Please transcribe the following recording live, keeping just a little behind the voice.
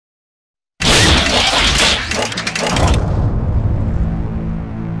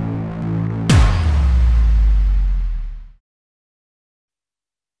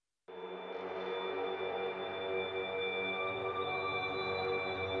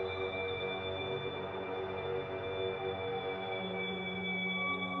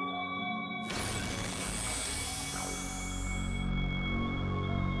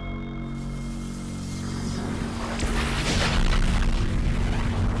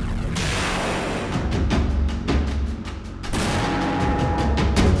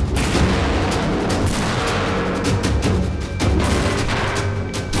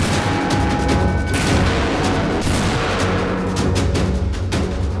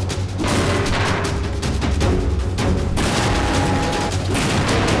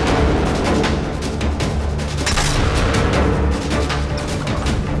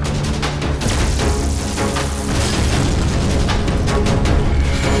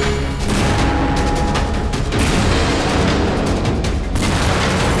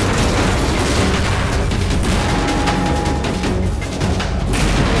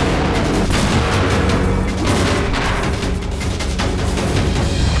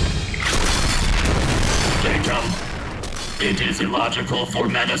It is illogical for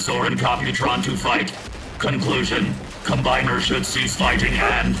Metasaur and Computron to fight. Conclusion. Combiner should cease fighting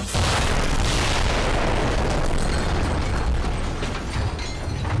and...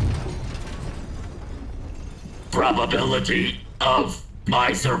 Probability of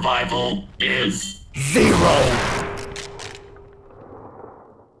my survival is... 0!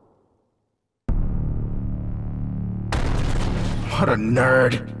 What a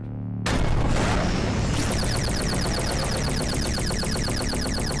nerd.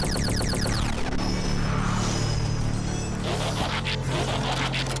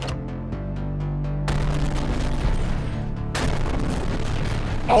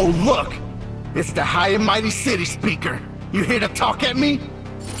 Oh, look! It's the high and mighty city speaker. You here to talk at me?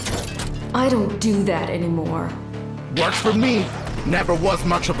 I don't do that anymore. Works for me. Never was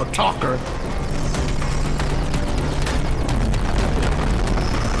much of a talker.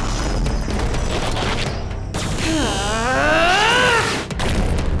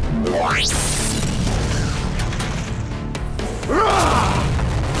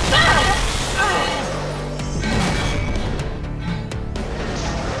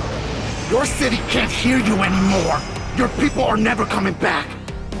 Your city can't hear you anymore! Your people are never coming back!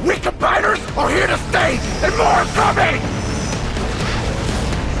 We combiners are here to stay, and more are coming!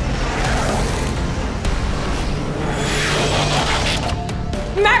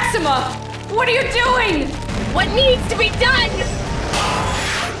 Maxima! What are you doing? What needs to be done?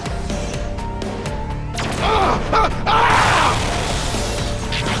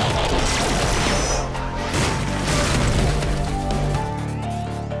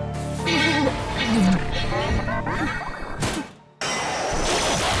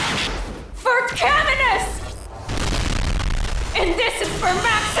 For Caminus! And this is for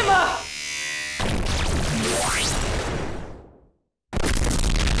Maxima!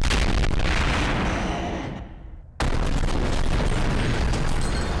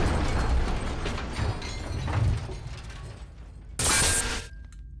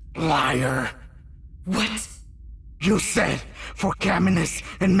 Liar. What? You said for Caminus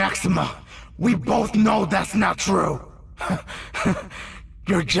and Maxima. We both know that's not true.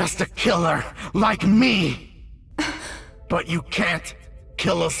 You're just a killer, like me. But you can't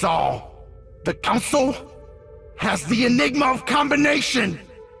kill us all. The Council has the Enigma of Combination.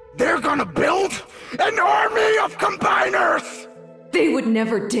 They're gonna build an army of combiners! They would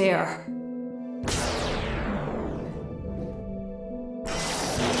never dare.